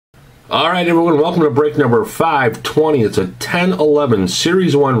All right, everyone, welcome to break number 520. It's a 10-11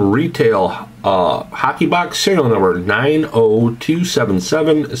 Series 1 retail hockey box, serial number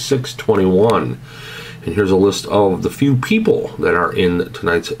 90277-621. And here's a list of the few people that are in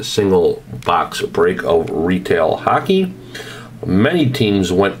tonight's single box break of retail hockey. Many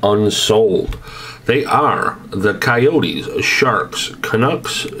teams went unsold. They are the Coyotes, Sharks,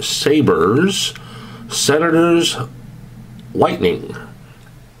 Canucks, Sabres, Senators, Lightning,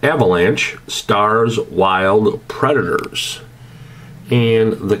 Avalanche, Stars, Wild, Predators,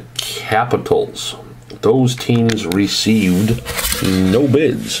 and the Capitals. Those teams received no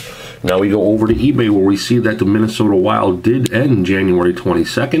bids. Now we go over to eBay, where we see that the Minnesota Wild did end January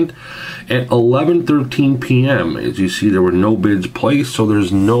 22nd at 11:13 p.m. As you see, there were no bids placed, so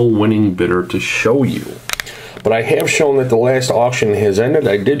there's no winning bidder to show you. But I have shown that the last auction has ended.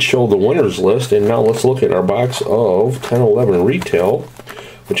 I did show the winners list, and now let's look at our box of 10-11 retail,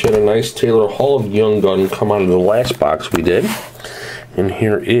 which had a nice Taylor Hall Young Gun come out of the last box we did. And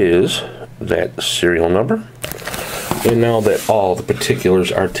here is that serial number. And now that all the particulars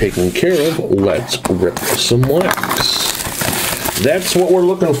are taken care of, let's rip some wax. That's what we're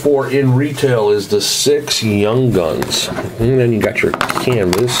looking for in retail, is the 6 Young Guns. And then you got your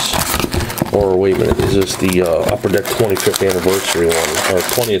canvas. Or wait a minute, is this the Upper Deck 25th anniversary one, or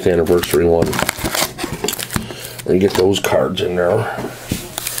 20th anniversary one? And you get those cards in there.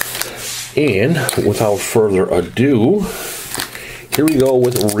 And without further ado, here we go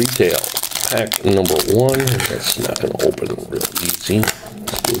with retail. Pack number 1. That's not going to open real easy.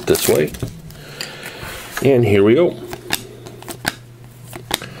 Let's do it this way. And here we go.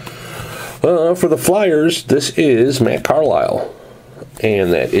 For the Flyers, this is Matt Carlisle.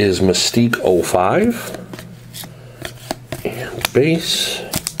 And that is Mystique 05. And base.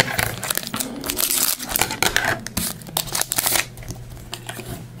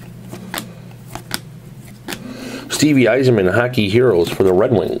 Stevie Yzerman, Hockey Heroes for the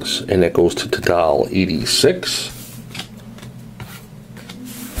Red Wings. And that goes to Tadal 86.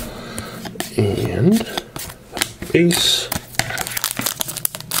 And base.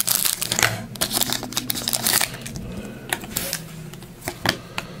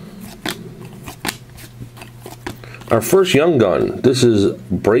 Our first Young Gun, this is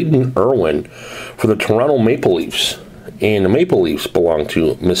Braden Irwin for the Toronto Maple Leafs. And the Maple Leafs belong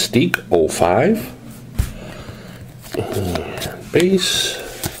to Mystique 05. And base.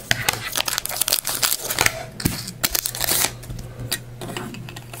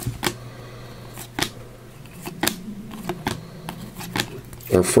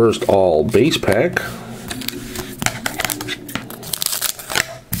 Our first all base pack.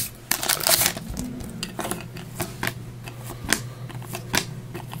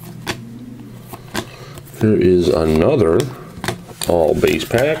 Here is another all base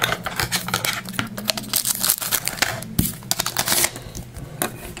pack.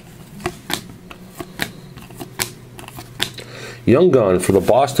 Young Gun for the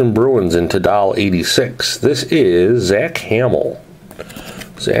Boston Bruins in Tadal 86. This is Zach Hamill.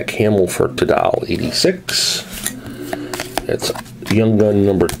 Zach Hamill for Tadal 86. That's Young Gun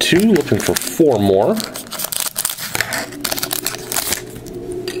number 2. Looking for 4 more.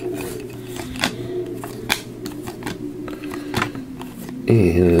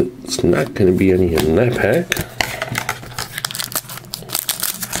 And it's not going to be any in that pack.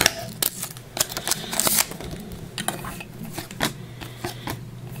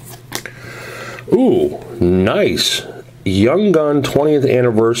 Ooh, nice. Young Gun 20th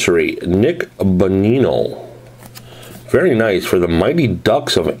anniversary, Nick Bonino. Very nice for the Mighty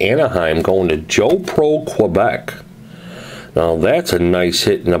Ducks of Anaheim, going to Joe Pro Quebec. Now that's a nice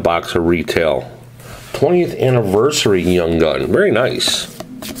hit in a box of retail. 20th anniversary Young Gun. Very nice.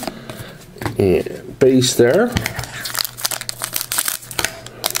 And base there.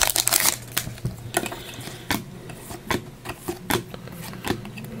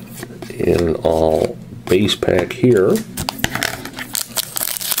 And an all base pack here.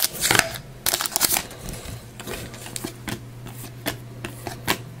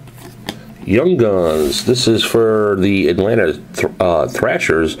 Young Guns. This is for the Atlanta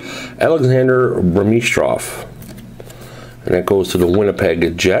Thrashers, Alexander Bremistrov. And that goes to the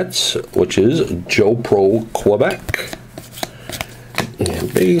Winnipeg Jets, which is Joe Pro Quebec.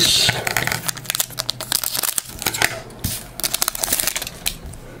 And base.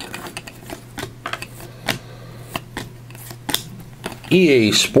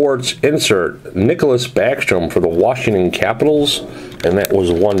 EA Sports insert Nicholas Backstrom for the Washington Capitals, and that was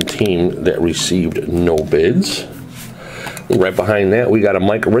one team that received no bids. Right behind that, we got a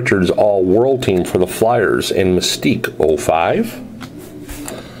Mike Richards All-World team for the Flyers and Mystique 05.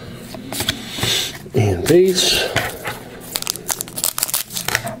 base.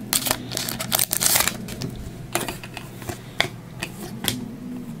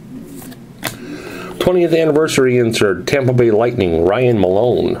 '20th anniversary insert, Tampa Bay Lightning, Ryan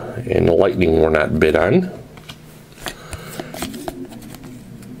Malone, and the Lightning were not bid on.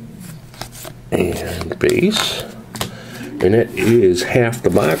 And base, and it is half the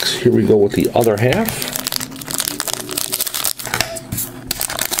box. Here we go with the other half.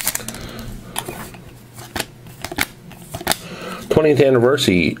 '20th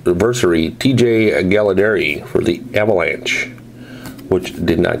anniversary, TJ Gallinari for the Avalanche, which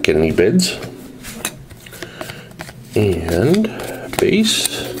did not get any bids. And base.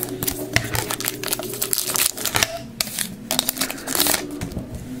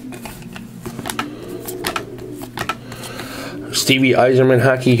 Stevie Yzerman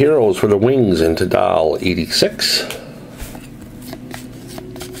Hockey Heroes for the Wings and Tadal 86.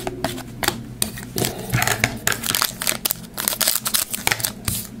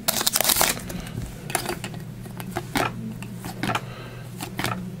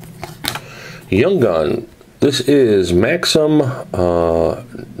 Young Gun. This is Maxim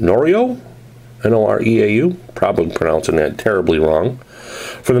Noreau, N-O-R-E-A-U, probably pronouncing that terribly wrong,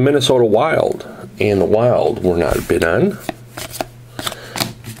 for the Minnesota Wild, and the Wild were not bid on.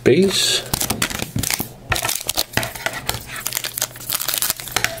 Base.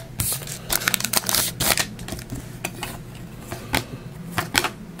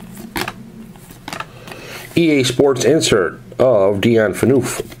 EA Sports insert of Dion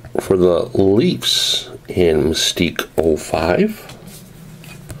Phaneuf for the Leafs in Mystique 05.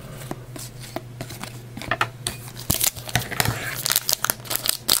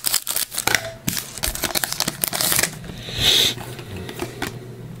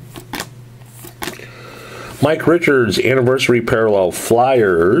 Mike Richards Anniversary Parallel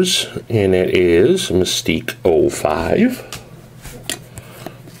Flyers, and it is Mystique 05.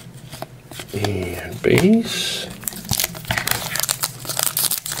 And base.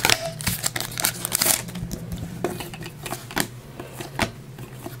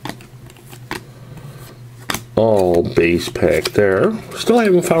 All base pack there. Still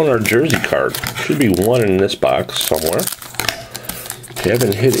haven't found our jersey card. Should be one in this box somewhere.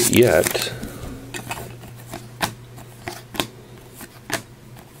 Haven't hit it yet.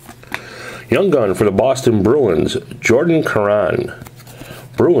 Young Gun for the Boston Bruins, Jordan Caron.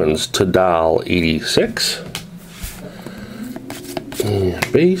 Bruins Tadal 86.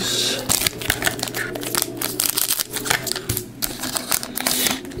 And base.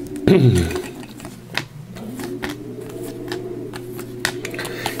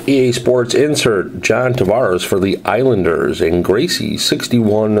 EA Sports insert, John Tavares for the Islanders and Gracie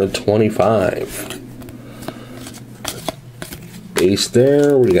 61/25. Base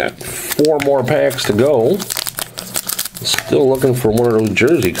there. We got 4 more packs to go. Still looking for one of those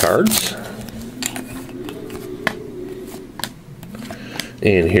jersey cards.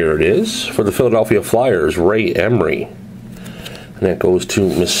 And here it is for the Philadelphia Flyers, Ray Emery. And that goes to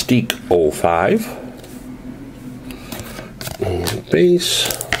Mystique 05. And base.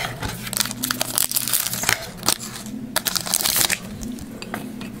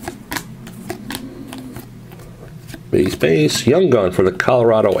 Base. Young Gun for the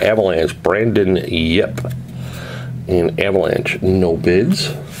Colorado Avalanche, Brandon Yip. And Avalanche, no bids.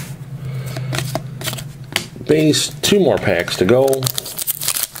 Base, 2 more packs to go.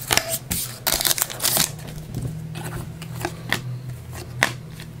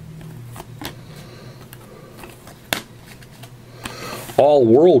 All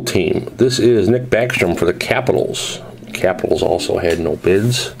World Team. This is Nick Backstrom for the Capitals. Capitals also had no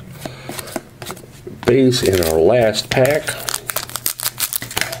bids. Base in our last pack.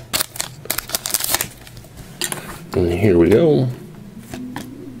 And here we go.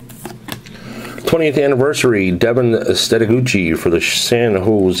 20th anniversary, Devin Stedeguchi for the San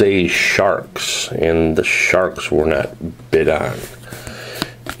Jose Sharks. And the Sharks were not bid on.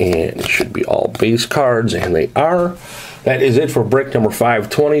 And it should be all base cards, and they are. That is it for break number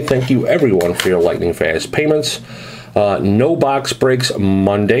 520. Thank you everyone for your lightning fast payments. No box breaks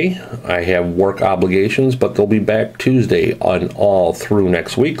Monday. I have work obligations, but they'll be back Tuesday on all through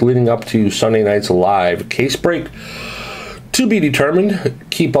next week, leading up to Sunday night's live case break. To be determined.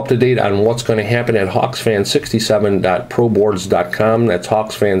 Keep up to date on what's going to happen at hawksfan67.proboards.com. That's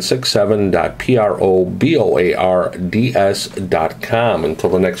hawksfan67.proboards.com. Until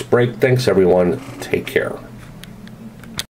the next break, thanks everyone. Take care.